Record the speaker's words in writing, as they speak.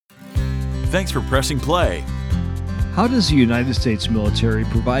Thanks for pressing play. How does the United States military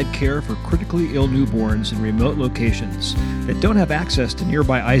provide care for critically ill newborns in remote locations that don't have access to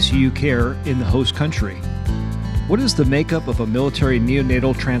nearby ICU care in the host country? What is the makeup of a military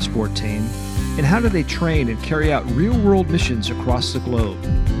neonatal transport team, and how do they train and carry out real-world missions across the globe?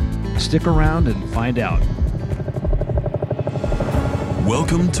 Stick around and find out.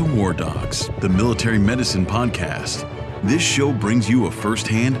 Welcome to War Docs, the military medicine podcast. This show brings you a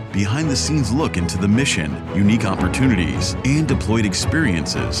first-hand, behind-the-scenes look into the mission, unique opportunities, and deployed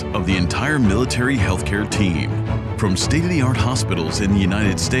experiences of the entire military healthcare team. From state-of-the-art hospitals in the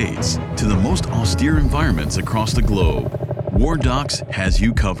United States to the most austere environments across the globe, War Docs has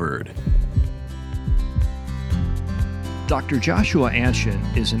you covered. Dr. Joshua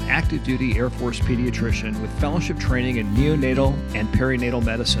Anchan is an active-duty Air Force pediatrician with fellowship training in neonatal and perinatal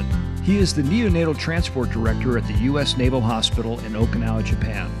medicine. He is the Neonatal Transport Director at the U.S. Naval Hospital in Okinawa,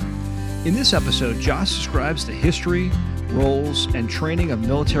 Japan. In this episode, Josh describes the history, roles, and training of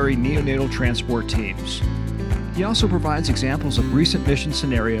military neonatal transport teams. He also provides examples of recent mission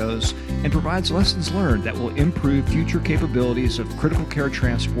scenarios and provides lessons learned that will improve future capabilities of critical care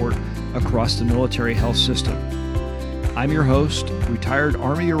transport across the military health system. I'm your host, retired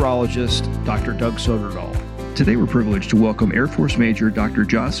Army urologist, Dr. Doug Soderdahl. Today we're privileged to welcome Air Force Major Dr.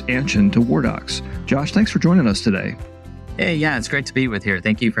 Josh Anchan to War Docs. Josh, thanks for joining us today. Hey, yeah, it's great to be with here.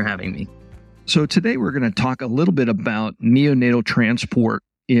 Thank you for having me. So today we're going to talk a little bit about neonatal transport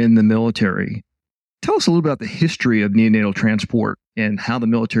in the military. Tell us a little about the history of neonatal transport and how the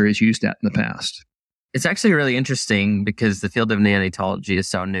military has used that in the past. It's actually really interesting because the field of neonatology is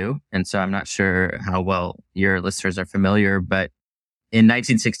so new. And so I'm not sure how well your listeners are familiar, but in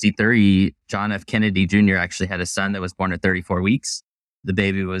 1963, John F. Kennedy Jr. actually had a son that was born at 34 weeks. The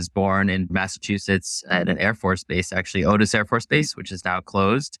baby was born in Massachusetts at an Air Force base, actually Otis Air Force Base, which is now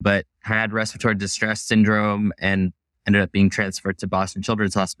closed, but had respiratory distress syndrome and ended up being transferred to Boston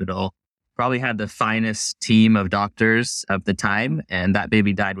Children's Hospital. Probably had the finest team of doctors of the time, and that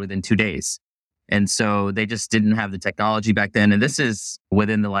baby died within 2 days. And so they just didn't have the technology back then. And this is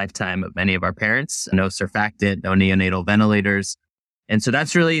within the lifetime of many of our parents. No surfactant, no neonatal ventilators. And so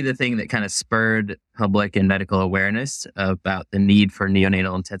that's really the thing that kind of spurred public and medical awareness about the need for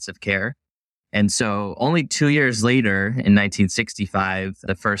neonatal intensive care. And so only 2 years later, in 1965,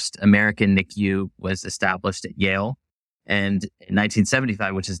 the first American NICU was established at Yale. And in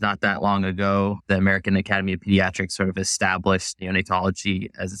 1975, which is not that long ago, the American Academy of Pediatrics sort of established neonatology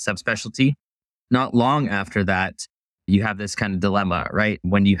as a subspecialty. Not long after that, you have this kind of dilemma, right?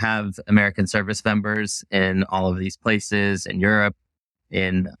 When you have American service members in all of these places, in Europe,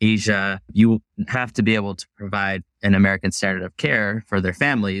 in Asia, you have to be able to provide an American standard of care for their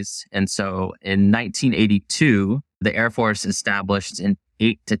families. And so in 1982, the Air Force established an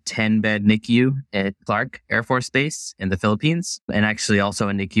 8 to 10 bed NICU at Clark Air Force Base in the Philippines, and actually also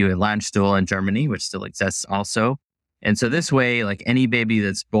a NICU at Landstuhl in Germany, which still exists also. And so this way, like any baby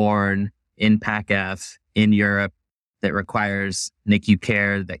that's born in PACAF in Europe that requires NICU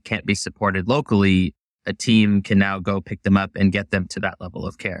care that can't be supported locally, a team can now go pick them up and get them to that level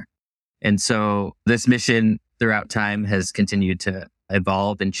of care. And so this mission throughout time has continued to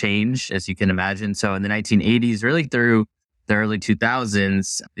evolve and change, as you can imagine. So in the 1980s, really through the early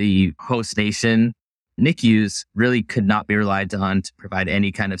 2000s, the host nation NICUs really could not be relied on to provide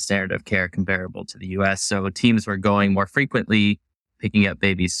any kind of standard of care comparable to the US. So teams were going more frequently, picking up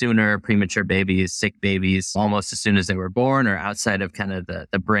babies sooner, premature babies, sick babies, almost as soon as they were born or outside of kind of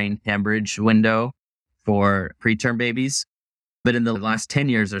the brain hemorrhage window for preterm babies. But in the last 10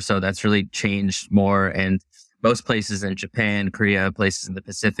 years or so, that's really changed more. And most places in Japan, Korea, places in the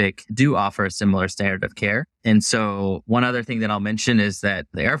Pacific do offer a similar standard of care. And so one other thing that I'll mention is that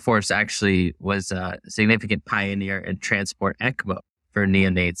the Air Force actually was a significant pioneer in transport ECMO for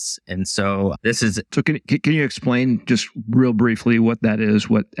neonates. And so this is... So can you explain just real briefly what that is,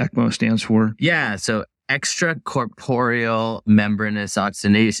 what ECMO stands for? Yeah. So extracorporeal membranous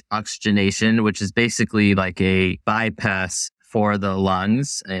oxygenation, which is basically like a bypass for the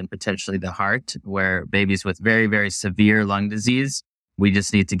lungs and potentially the heart, where babies with very, very severe lung disease, we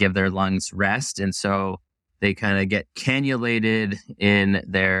just need to give their lungs rest. And so they kind of get cannulated in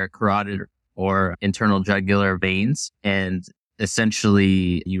their carotid or internal jugular veins. And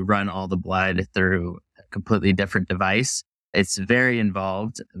essentially you run all the blood through a completely different device. It's very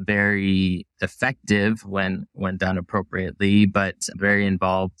involved, very effective when done appropriately, but very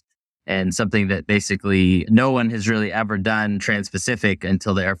involved, and something that basically no one has really ever done trans-Pacific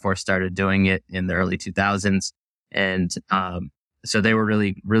until the Air Force started doing it in the early 2000s. And so they were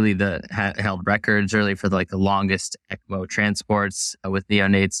really held records really for like the longest ECMO transports with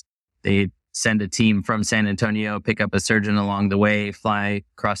neonates. They send a team from San Antonio, pick up a surgeon along the way, fly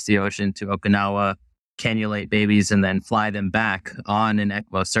across the ocean to Okinawa, cannulate babies, and then fly them back on an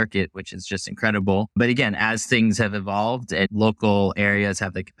ECMO circuit, which is just incredible. But again, as things have evolved and local areas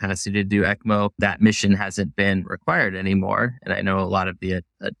have the capacity to do ECMO, that mission hasn't been required anymore. And I know a lot of the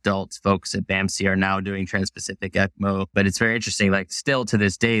adult folks at BAMC are now doing trans-Pacific ECMO, but it's very interesting. Like still to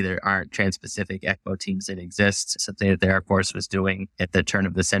this day, there aren't trans-Pacific ECMO teams that exist, something that the Air Force was doing at the turn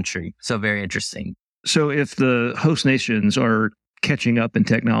of the century. So very interesting. So if the host nations are catching up in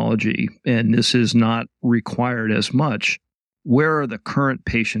technology and this is not required as much, where are the current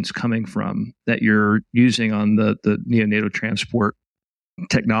patients coming from that you're using on the neonatal transport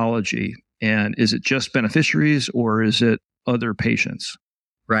technology? And is it just beneficiaries or is it other patients?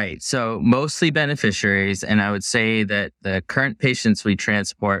 Right. So mostly beneficiaries. And I would say that the current patients we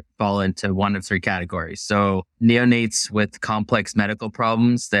transport fall into one of three categories. So neonates with complex medical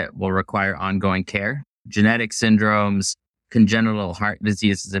problems that will require ongoing care, genetic syndromes, congenital heart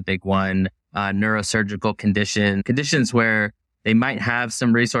disease is a big one, neurosurgical conditions where they might have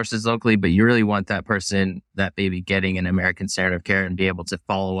some resources locally, but you really want that person, that baby, getting an American standard of care and be able to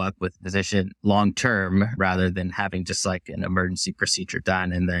follow up with a physician long term rather than having just like an emergency procedure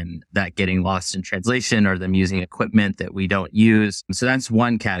done and then that getting lost in translation or them using equipment that we don't use. So that's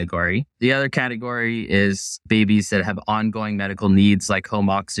one category. The other category is babies that have ongoing medical needs like home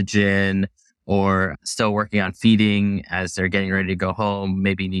oxygen, or still working on feeding as they're getting ready to go home,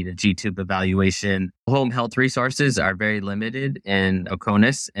 maybe need a G-tube evaluation. Home health resources are very limited in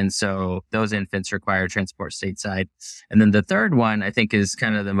Oconus, and so those infants require transport stateside. And then the third one, I think, is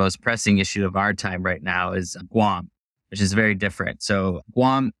kind of the most pressing issue of our time right now is Guam, which is very different. So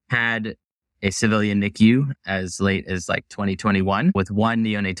Guam had a civilian NICU as late as like 2021 with one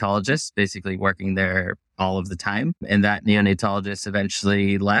neonatologist basically working there all of the time. And that neonatologist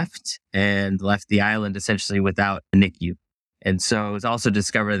eventually left the island essentially without a NICU. And so it was also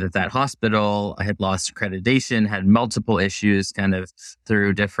discovered that that hospital had lost accreditation, had multiple issues kind of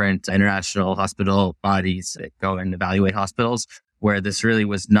through different international hospital bodies that go and evaluate hospitals, where this really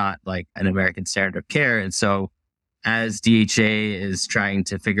was not like an American standard of care. And so as DHA is trying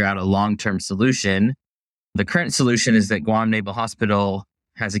to figure out a long-term solution, the current solution is that Guam Naval Hospital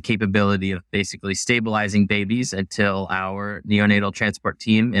has a capability of basically stabilizing babies until our neonatal transport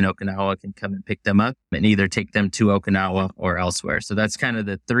team in Okinawa can come and pick them up and either take them to Okinawa or elsewhere. So that's kind of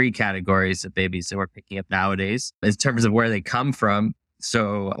the three categories of babies that we're picking up nowadays. In terms of where they come from,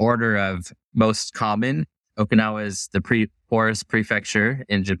 so order of most common, Okinawa is the poorest prefecture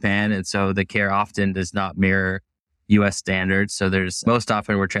in Japan, and so the care often does not mirror U.S. standards. So most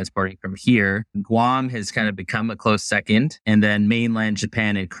often we're transporting from here. Guam has kind of become a close second. And then mainland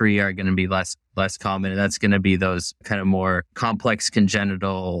Japan and Korea are going to be less common. And that's going to be those kind of more complex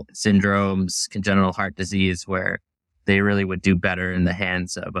congenital syndromes, congenital heart disease, where they really would do better in the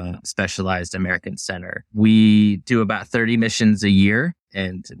hands of a specialized American center. We do about 30 missions a year.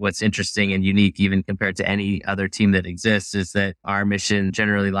 And what's interesting and unique, even compared to any other team that exists, is that our mission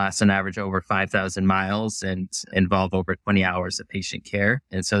generally lasts on average over 5,000 miles and involve over 20 hours of patient care.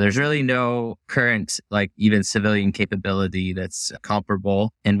 And so there's really no current, like even civilian capability that's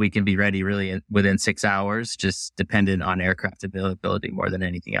comparable. And we can be ready really within 6 hours, just dependent on aircraft availability more than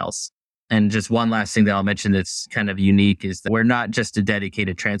anything else. And just one last thing that I'll mention that's kind of unique is that we're not just a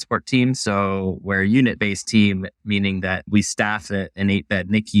dedicated transport team. So we're a unit-based team, meaning that we staff an 8-bed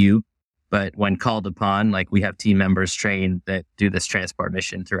NICU. But when called upon, like we have team members trained that do this transport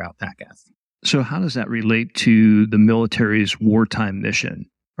mission throughout PACAF. So how does that relate to the military's wartime mission?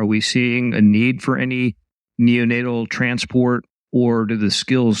 Are we seeing a need for any neonatal transport, or do the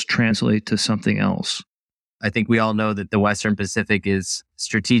skills translate to something else? I think we all know that the Western Pacific is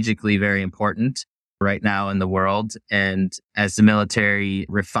strategically very important right now in the world. And as the military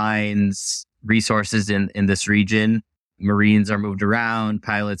refines resources in this region, Marines are moved around,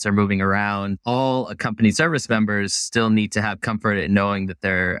 pilots are moving around. All company service members still need to have comfort in knowing that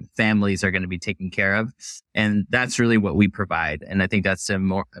their families are going to be taken care of. And that's really what we provide. And I think that's the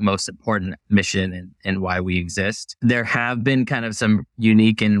most important mission and why we exist. There have been kind of some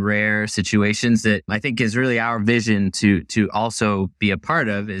unique and rare situations that I think is really our vision to also be a part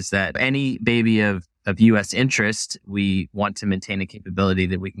of, is that any baby of U.S. interest, we want to maintain a capability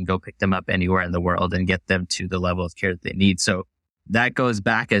that we can go pick them up anywhere in the world and get them to the level of care that they need. So that goes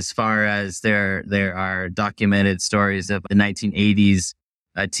back as far as there are documented stories of the 1980s.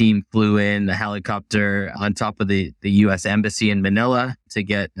 A team flew in a helicopter on top of the U.S. Embassy in Manila to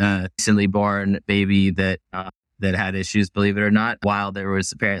get a recently born baby that that had issues, believe it or not, while there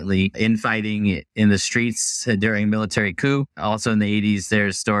was apparently infighting in the streets during a military coup. Also in the 80s,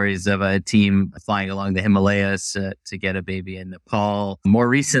 there's stories of a team flying along the Himalayas to get a baby in Nepal. More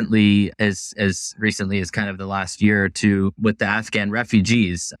recently, as recently as kind of the last year or two, with the Afghan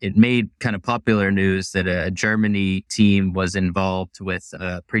refugees, it made kind of popular news that a Germany team was involved with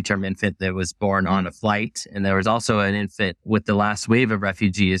a preterm infant that was born on a flight. And there was also an infant with the last wave of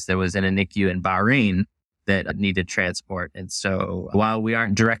refugees that was in a NICU in Bahrain that needed transport. And so while we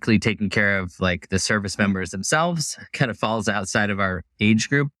aren't directly taking care of like the service members themselves, kind of falls outside of our age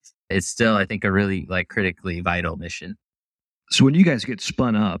group, it's still, I think, a really like critically vital mission. So when you guys get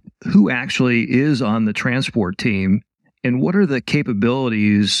spun up, who actually is on the transport team, and what are the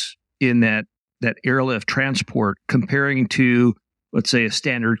capabilities in that airlift transport comparing to, let's say, a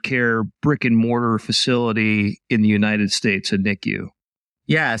standard care brick and mortar facility in the United States, a NICU?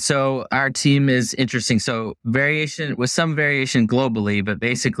 Yeah, so our team is interesting. So some variation globally, but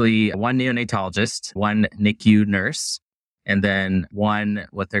basically one neonatologist, one NICU nurse, and then one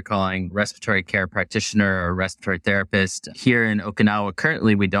what they're calling respiratory care practitioner or respiratory therapist. Here in Okinawa,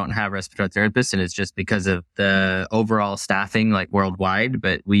 currently we don't have respiratory therapists, and it's just because of the overall staffing like worldwide,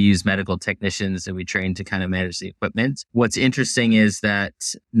 but we use medical technicians and we train to kind of manage the equipment. What's interesting is that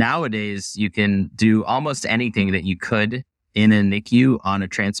nowadays you can do almost anything that you could in a NICU on a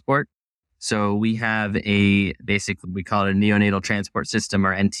transport. So we have basically we call it a neonatal transport system,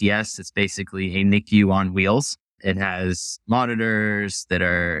 or NTS. It's basically a NICU on wheels. It has monitors that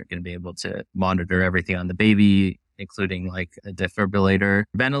are going to be able to monitor everything on the baby, including like a defibrillator,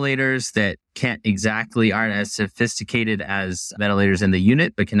 ventilators that aren't as sophisticated as ventilators in the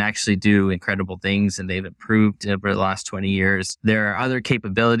unit, but can actually do incredible things. And they've improved over the last 20 years. There are other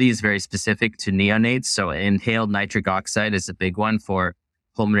capabilities very specific to neonates. So inhaled nitric oxide is a big one for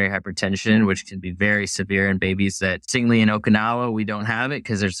pulmonary hypertension, which can be very severe in babies that singly in Okinawa, we don't have it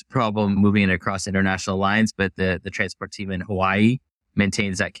because there's a problem moving it across international lines. But the transport team in Hawaii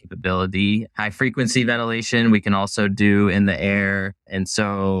maintains that capability. High frequency ventilation, we can also do in the air. And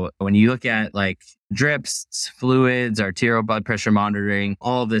so when you look at like drips, fluids, arterial blood pressure monitoring,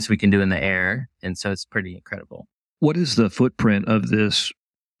 all of this we can do in the air. And so it's pretty incredible. What is the footprint of this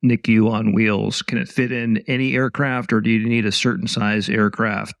NICU on wheels? Can it fit in any aircraft, or do you need a certain size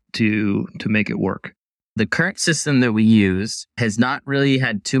aircraft to make it work? The current system that we use has not really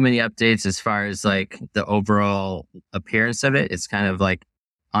had too many updates as far as like the overall appearance of it. It's kind of like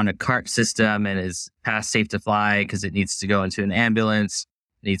on a cart system and is past safe to fly because it needs to go into an ambulance,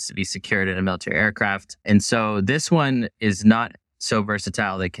 needs to be secured in a military aircraft. And so this one is not so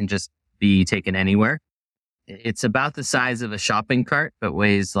versatile that it can just be taken anywhere. It's about the size of a shopping cart, but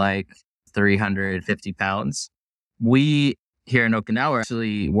weighs like 350 pounds. We here in Okinawa are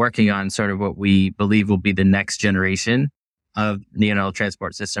actually working on sort of what we believe will be the next generation of neonatal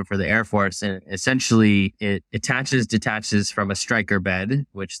transport system for the Air Force. And essentially it detaches from a striker bed,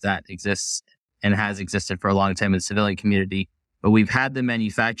 which that exists and has existed for a long time in the civilian community. But we've had the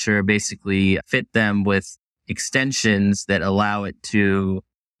manufacturer basically fit them with extensions that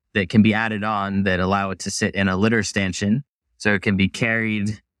can be added on that allow it to sit in a litter stanchion. So it can be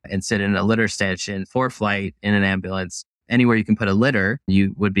carried and sit in a litter stanchion for flight in an ambulance. Anywhere you can put a litter,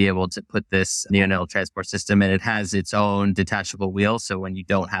 you would be able to put this neonatal transport system, and it has its own detachable wheel. So when you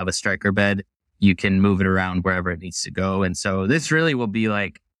don't have a striker bed, you can move it around wherever it needs to go. And so this really will be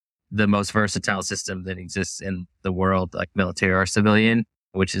like the most versatile system that exists in the world, like military or civilian,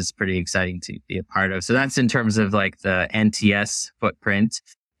 which is pretty exciting to be a part of. So that's in terms of like the NTS footprint.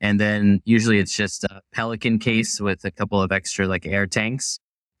 And then usually it's just a Pelican case with a couple of extra like air tanks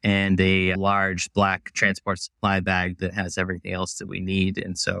and a large black transport supply bag that has everything else that we need.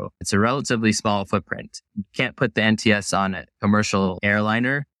 And so it's a relatively small footprint. You can't put the NTS on a commercial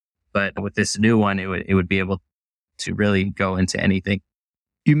airliner, but with this new one, it would be able to really go into anything.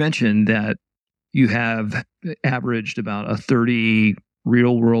 You mentioned that you have averaged about a 30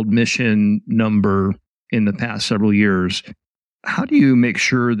 real world mission number in the past several years. How do you make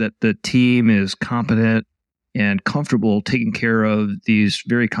sure that the team is competent and comfortable taking care of these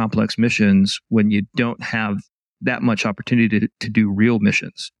very complex missions when you don't have that much opportunity to do real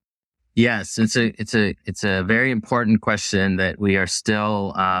missions? Yes, it's a very important question that we are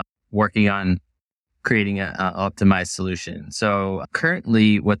still working on creating an optimized solution. So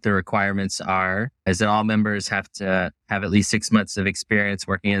currently what the requirements are is that all members have to have at least 6 months of experience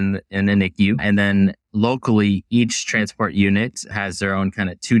working in a NICU. And then locally, each transport unit has their own kind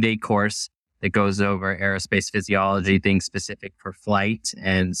of 2-day course that goes over aerospace physiology, things specific for flight,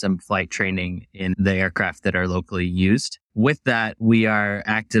 and some flight training in the aircraft that are locally used. With that, we are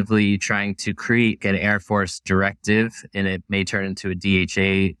actively trying to create an Air Force directive, and it may turn into a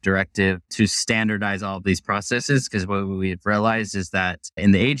DHA directive to standardize all of these processes. Because what we've realized is that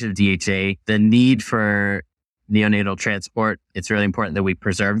in the age of DHA, the need for neonatal transport, it's really important that we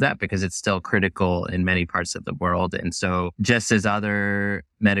preserve that because it's still critical in many parts of the world. And so just as other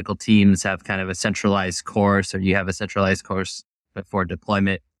medical teams have kind of a centralized course, or you have a centralized course before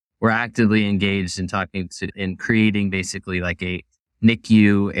deployment, we're actively engaged in creating basically like a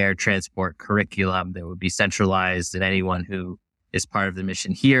NICU air transport curriculum that would be centralized, and anyone who is part of the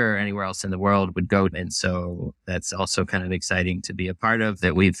mission here or anywhere else in the world would go. And so that's also kind of exciting to be a part of,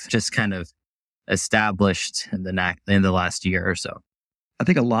 that we've just kind of established in the last year or so. I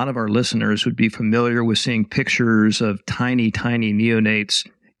think a lot of our listeners would be familiar with seeing pictures of tiny, tiny neonates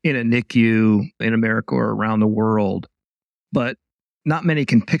in a NICU in America or around the world, but not many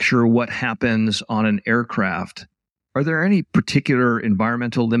can picture what happens on an aircraft. Are there any particular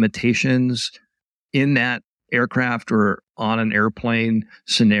environmental limitations in that aircraft or on an airplane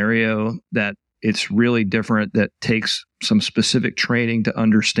scenario that it's really different, that takes some specific training to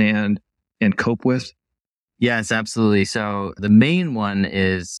understand and cope with? Yes, absolutely. So the main one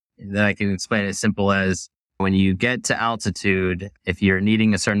is that I can explain as simple as when you get to altitude, if you're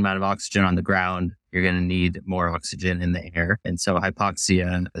needing a certain amount of oxygen on the ground, you're going to need more oxygen in the air. And so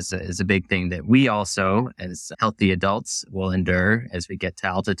hypoxia is a big thing that we also, as healthy adults, will endure as we get to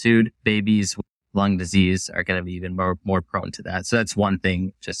altitude. Babies with lung disease are going to be even more prone to that. So that's one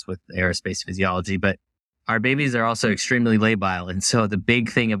thing just with aerospace physiology. But our babies are also extremely labile. And so the big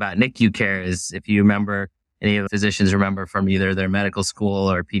thing about NICU care is, if you remember, any of the physicians remember from either their medical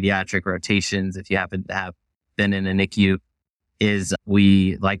school or pediatric rotations, if you happen to have been in a NICU, is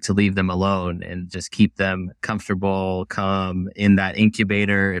we like to leave them alone and just keep them comfortable, calm in that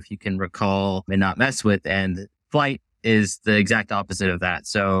incubator, if you can recall, and not mess with. And flight is the exact opposite of that.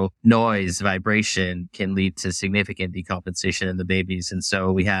 So noise, vibration can lead to significant decompensation in the babies. And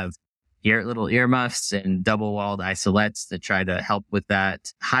so we have little earmuffs and double-walled isolettes that try to help with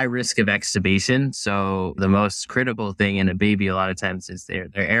that. High risk of extubation. So the most critical thing in a baby a lot of times is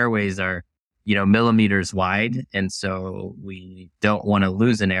their airways are, millimeters wide. And so we don't want to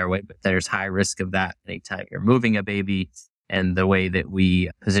lose an airway, but there's high risk of that anytime you're moving a baby, and the way that we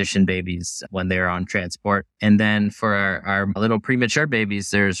position babies when they're on transport. And then for our little premature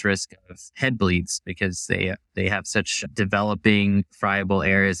babies, there's risk of head bleeds because they have such developing friable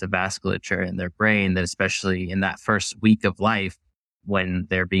areas of vasculature in their brain that, especially in that first week of life, when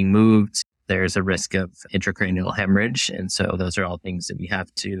they're being moved, there's a risk of intracranial hemorrhage. And so those are all things that we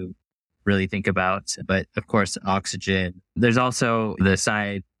have to really think about. But of course, oxygen. There's also the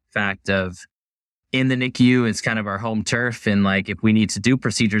side fact of, in the NICU, it's kind of our home turf. And like, if we need to do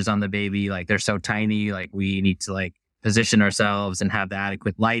procedures on the baby, like they're so tiny, like we need to like position ourselves and have the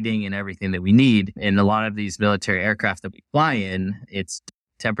adequate lighting and everything that we need. In a lot of these military aircraft that we fly in, it's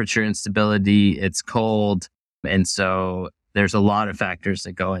temperature instability, it's cold. And so there's a lot of factors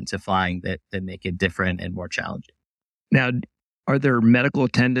that go into flying that make it different and more challenging. Now, are there medical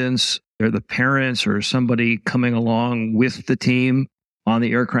attendants, are the parents or somebody coming along with the team on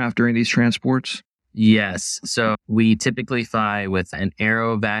the aircraft during these transports? Yes. So we typically fly with an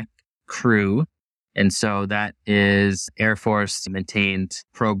aerovac crew. And so that is Air Force maintained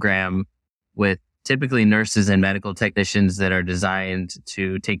program with typically nurses and medical technicians that are designed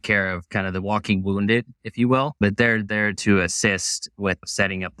to take care of kind of the walking wounded, if you will. But they're there to assist with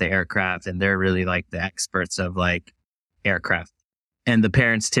setting up the aircraft. And they're really like the experts of like aircraft. And the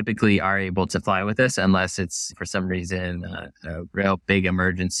parents typically are able to fly with us unless it's for some reason a real big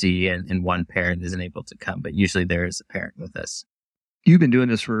emergency and one parent isn't able to come. But usually there is a parent with us. You've been doing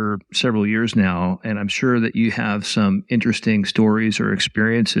this for several years now, and I'm sure that you have some interesting stories or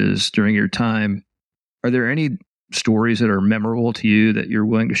experiences during your time. Are there any stories that are memorable to you that you're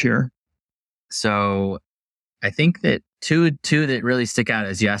willing to share? So I think that two that really stick out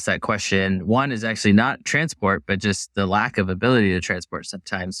as you ask that question. One is actually not transport, but just the lack of ability to transport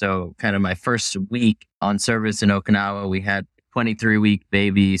sometimes. So kind of my first week on service in Okinawa, we had 23-week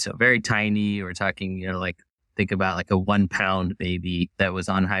baby. So very tiny. We're talking, think about like a 1 pound baby that was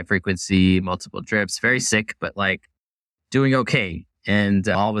on high frequency, multiple drips, very sick, but like doing okay. And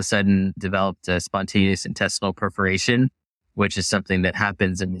all of a sudden developed a spontaneous intestinal perforation, which is something that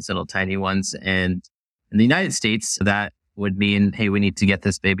happens in these little tiny ones. And in the United States, that would mean, hey, we need to get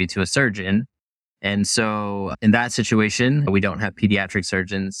this baby to a surgeon. And so in that situation, we don't have pediatric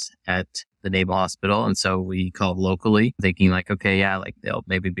surgeons at the Naval Hospital. And so we called locally thinking like, okay, yeah, like they'll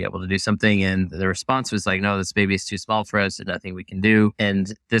maybe be able to do something. And the response was like, no, this baby is too small for us. There's nothing we can do.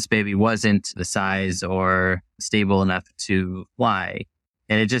 And this baby wasn't the size or stable enough to fly.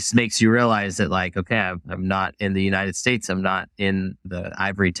 And it just makes you realize that like, okay, I'm not in the United States. I'm not in the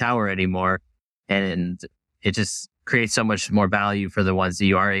ivory tower anymore. And it just creates so much more value for the ones that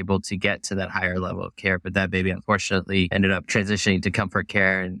you are able to get to that higher level of care. But that baby, unfortunately, ended up transitioning to comfort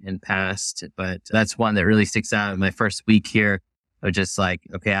care and passed. But that's one that really sticks out in my first week here of just like,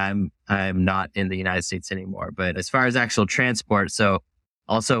 okay, I'm not in the United States anymore. But as far as actual transport, so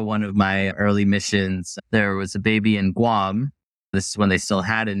also one of my early missions, there was a baby in Guam. This is when they still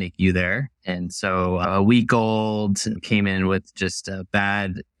had a NICU there. And so a week old came in with just a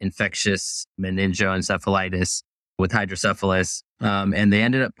bad infectious meningoencephalitis with hydrocephalus. And they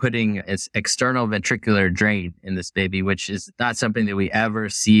ended up putting its external ventricular drain in this baby, which is not something that we ever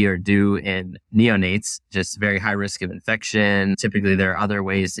see or do in neonates, just very high risk of infection. Typically, there are other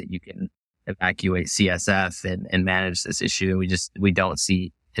ways that you can evacuate CSF and manage this issue. We don't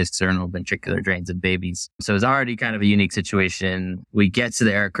see external ventricular drains in babies. So it's already kind of a unique situation. We get to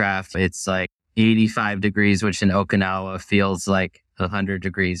the aircraft. It's like 85 degrees, which in Okinawa feels like 100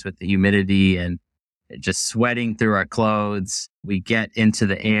 degrees with the humidity and just sweating through our clothes. We get into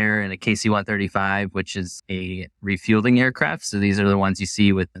the air in a KC-135, which is a refueling aircraft. So these are the ones you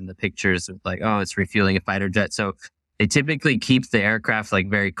see within the pictures with like, oh, it's refueling a fighter jet. So they typically keep the aircraft like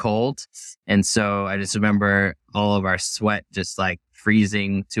very cold. And so I just remember all of our sweat just like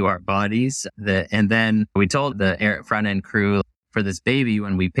freezing to our bodies. And then we told the front end crew for this baby,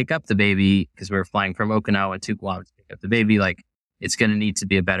 when we pick up the baby, because we were flying from Okinawa to Guam to pick up the baby, like it's going to need to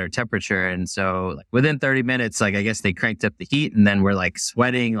be a better temperature. And so like within 30 minutes, like I guess they cranked up the heat and then we're like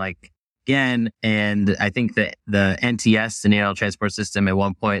sweating like again. And I think that the NTS, the Neonatal Transport System, at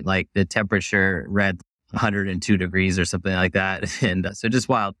one point, like the temperature read 102 degrees or something like that. And so just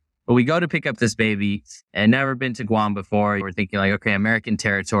wild. But we go to pick up this baby and never been to Guam before. We're thinking like, okay, American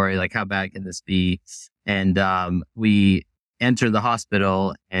territory, like how bad can this be? And we enter the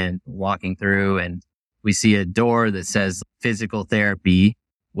hospital and walking through and we see a door that says physical therapy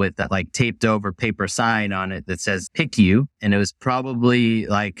with that like taped over paper sign on it that says PICU. And it was probably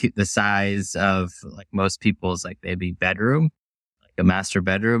like the size of like most people's like maybe bedroom, like a master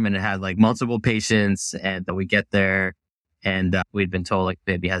bedroom. And it had like multiple patients. And then we get there and we'd been told like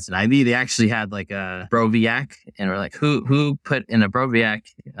baby has an IV. They actually had like a Broviac and we're like, who put in a Broviac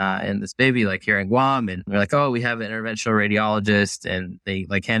in this baby like here in Guam? And we're like, oh, we have an interventional radiologist. And they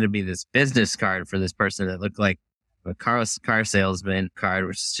like handed me this business card for this person that looked like a car salesman card,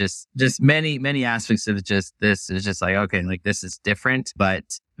 which is just many aspects of just this is just like, okay, like this is different, but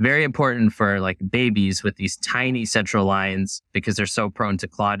very important for like babies with these tiny central lines because they're so prone to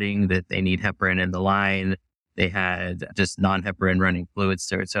clotting that they need heparin in the line. They had just non-heparin running fluids.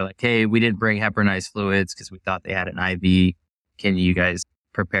 So like, hey, we didn't bring heparinized fluids because we thought they had an IV. Can you guys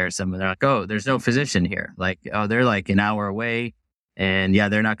prepare some? And they're like, oh, there's no physician here. Like, oh, they're like an hour away. And yeah,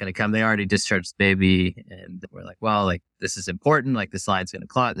 they're not going to come. They already discharged the baby. And we're like, well, like this is important. Like this line's going to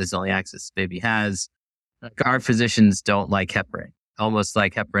clot. This is the only access the baby has. Like, our physicians don't like heparin. Almost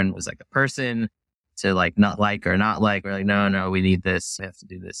like heparin was like a person to like not like or not like. We're like, no, we need this. We have to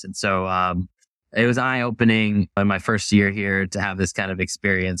do this. And so, it was eye-opening in my first year here to have this kind of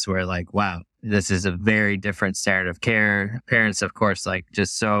experience where like, wow, this is a very different standard of care. Parents, of course, like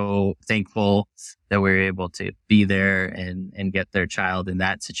just so thankful that we were able to be there and get their child in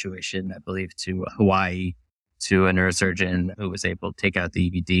that situation, I believe, to Hawaii, to a neurosurgeon who was able to take out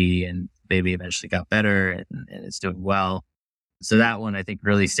the EVD and baby eventually got better and it's doing well. So that one I think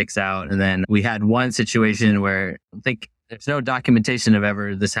really sticks out. And then we had one situation where I think there's no documentation of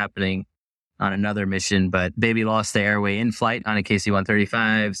ever this happening on another mission, but baby lost the airway in flight on a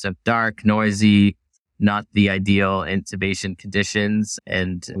KC-135. So dark, noisy, not the ideal intubation conditions.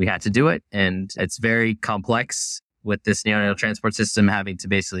 And we had to do it. And it's very complex with this neonatal transport system having to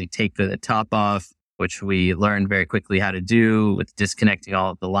basically take the top off, which we learned very quickly how to do with disconnecting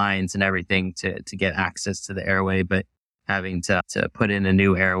all of the lines and everything to get access to the airway. But having to put in a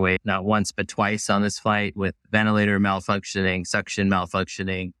new airway, not once, but twice on this flight with ventilator malfunctioning, suction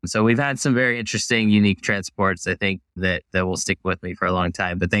malfunctioning. So we've had some very interesting, unique transports, I think, that will stick with me for a long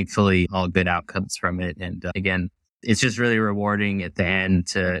time. But thankfully, all good outcomes from it. And again, it's just really rewarding at the end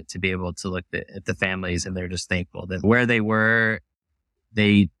to be able to look at the families and they're just thankful that where they were,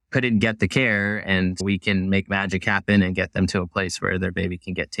 they couldn't get the care and we can make magic happen and get them to a place where their baby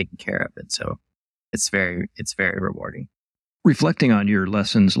can get taken care of. And so it's very rewarding. Reflecting on your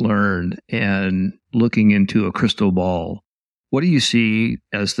lessons learned and looking into a crystal ball, What do you see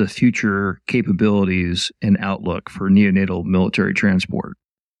as the future capabilities and outlook for neonatal military transport?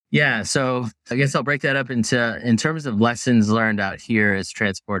 Yeah, so I guess I'll break that up in terms of lessons learned out here as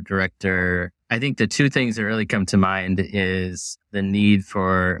transport director. I think the two things that really come to mind is the need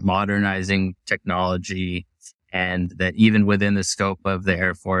for modernizing technology, and that even within the scope of the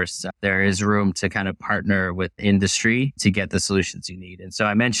Air Force, there is room to kind of partner with industry to get the solutions you need. And so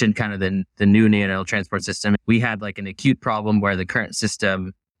I mentioned kind of the new neonatal transport system. We had like an acute problem where the current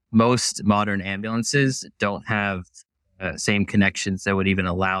system, most modern ambulances don't have same connections that would even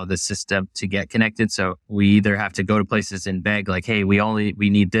allow the system to get connected. So we either have to go to places and beg like, hey, we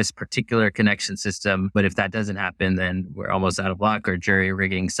need this particular connection system. But if that doesn't happen, then we're almost out of luck or jury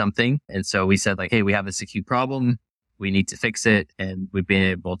rigging something. And so we said like, hey, we have this acute problem. We need to fix it. And we've been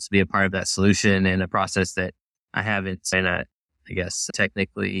able to be a part of that solution in a process that I haven't in I guess,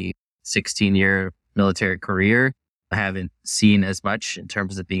 technically 16-year military career. I haven't seen as much in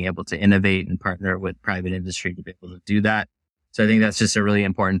terms of being able to innovate and partner with private industry to be able to do that. So I think that's just a really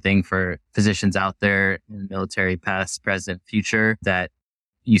important thing for physicians out there in military, past, present, future, that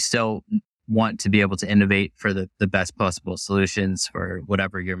you still want to be able to innovate for the best possible solutions for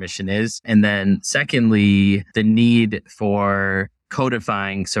whatever your mission is. And then secondly, the need for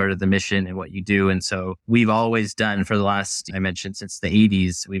codifying sort of the mission and what you do. And so we've always done for the last, I mentioned since the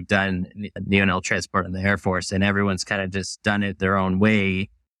 80s, we've done neonatal transport in the Air Force, and everyone's kind of just done it their own way,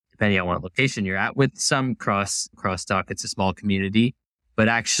 depending on what location you're at, with some crosstalk. It's a small community, but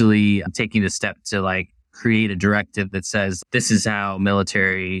actually taking the step to like create a directive that says, this is how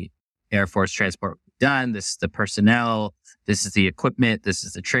military Air Force transport will be done. This is the personnel. This is the equipment. This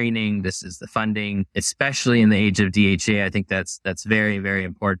is the training. This is the funding, especially in the age of DHA. I think that's very, very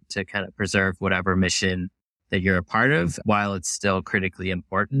important to kind of preserve whatever mission that you're a part of while it's still critically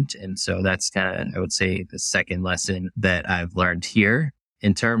important. And so that's kind of, I would say, the second lesson that I've learned here.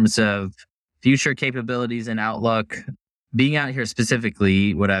 In terms of future capabilities and outlook, being out here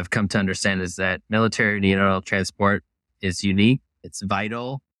specifically, what I've come to understand is that military neonatal transport is unique. It's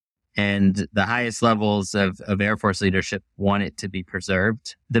vital. And the highest levels of Air Force leadership want it to be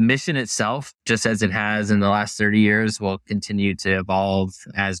preserved. The mission itself, just as it has in the last 30 years, will continue to evolve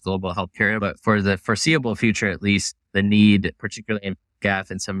as global healthcare. But for the foreseeable future, at least, the need, particularly in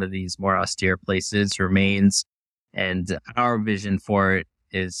GAF and some of these more austere places, remains. And our vision for it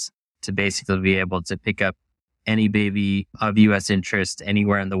is to basically be able to pick up any baby of U.S. interest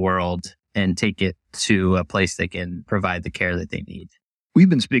anywhere in the world and take it to a place that can provide the care that they need. We've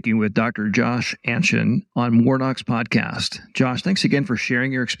been speaking with Dr. Josh Anchan on War Docs podcast. Josh, thanks again for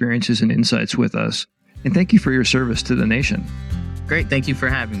sharing your experiences and insights with us. And thank you for your service to the nation. Great. Thank you for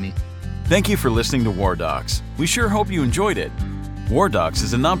having me. Thank you for listening to War Docs. We sure hope you enjoyed it. War Docs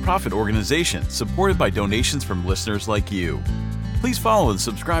is a nonprofit organization supported by donations from listeners like you. Please follow and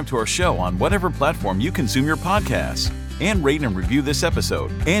subscribe to our show on whatever platform you consume your podcasts, and rate and review this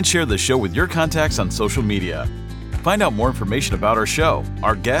episode, and share the show with your contacts on social media. Find out more information about our show,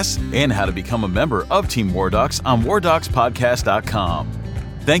 our guests, and how to become a member of Team War Docs on wardocspodcast.com.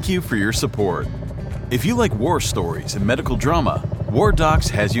 Thank you for your support. If you like war stories and medical drama, War Docs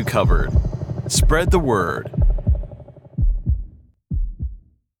has you covered. Spread the word.